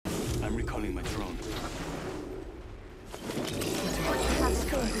I'm recalling my drone.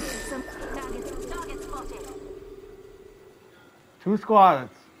 Target spotted. 2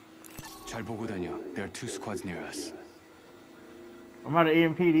 squads. 잘 보고 다녀. There are 2 squads near us. I'm about to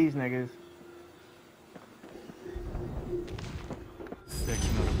EMP these niggas.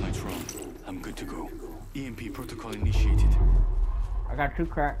 Backing out of my drone. I'm good to go. EMP protocol initiated. I got 2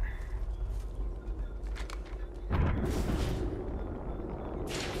 cracks.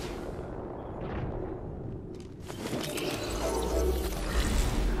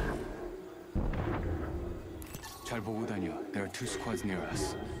 잘 보고 다녀. There are 2 squads near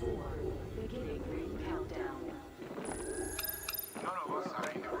us. Beginning ring countdown. None of us are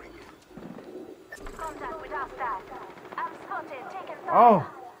in the ring. Contact with hostile. I'm spotted. Taken fire. Oh,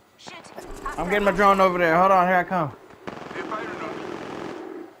 Shoot. I'm getting my drone over there. Hold on, here I come. They're firing on me.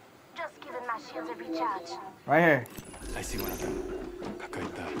 Just giving my shield a recharge. Right here. I see one of them. 가까이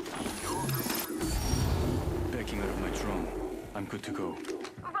있다. Backing out of my drone. I'm good to go.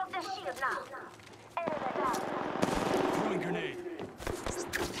 Broke the shield now. Enemy down. Throwing grenade.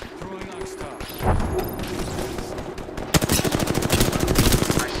 Throwing Oxstar.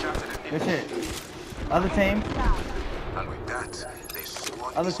 I shot at an Good shit. Other team. and with that, they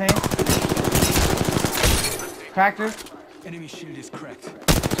swat. Other team. Cracked her. Enemy shield is cracked.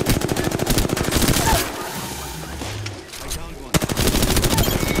 I downed one.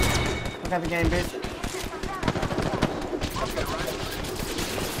 Look at the game, bitch.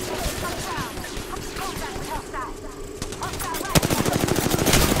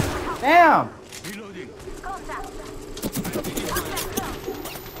 Damn! Reloading. Contact.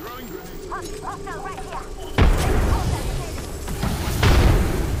 Hostile right here.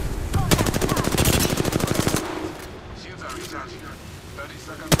 Shields are recharging. 30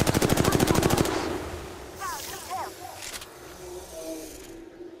 seconds.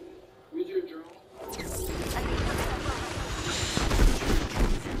 With your drone.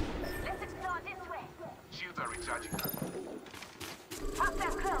 Let's explore this way. Shields are recharging.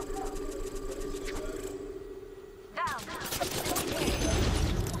 Hostile close. Down.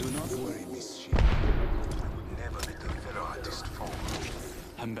 Do not worry, Miss Shield. I would never let a fellow artist fall.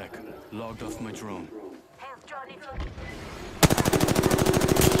 I'm back. Logged off my drone. Health drone if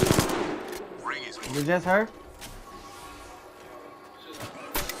Ring is Was it just her?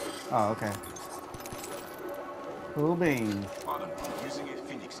 Oh, okay. Cool beans. Pardon, using a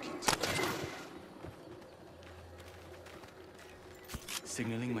Phoenix kit.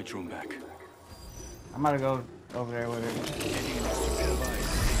 Signaling my drone back. I'm about to go over there with her. Adding an extra pair of eyes.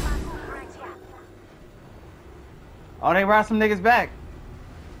 right here. Oh, they brought some niggas back.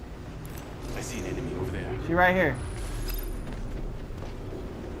 I see an enemy over there. She right here.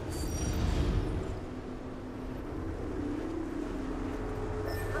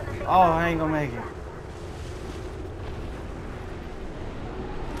 Oh, I ain't gonna make it.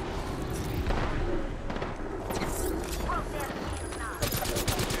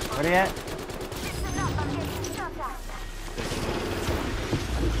 Where they at? Listen up, I'm getting shot at.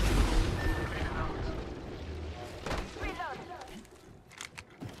 Reload.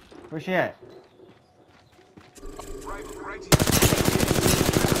 Where she at? Right here.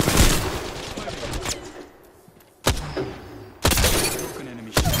 Broken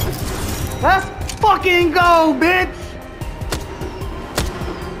enemy shield. Let's fucking go, bitch!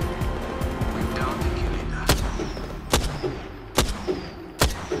 We're down the kill leader.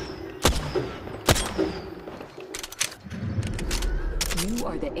 You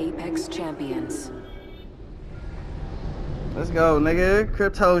are the Apex champions. Let's go, nigga.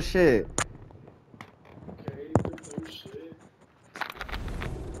 Crypto shit.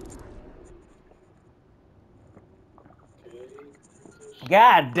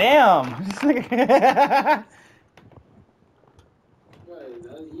 God damn! This nigga-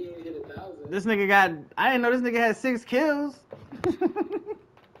 This nigga got. I didn't know this nigga had 6 kills.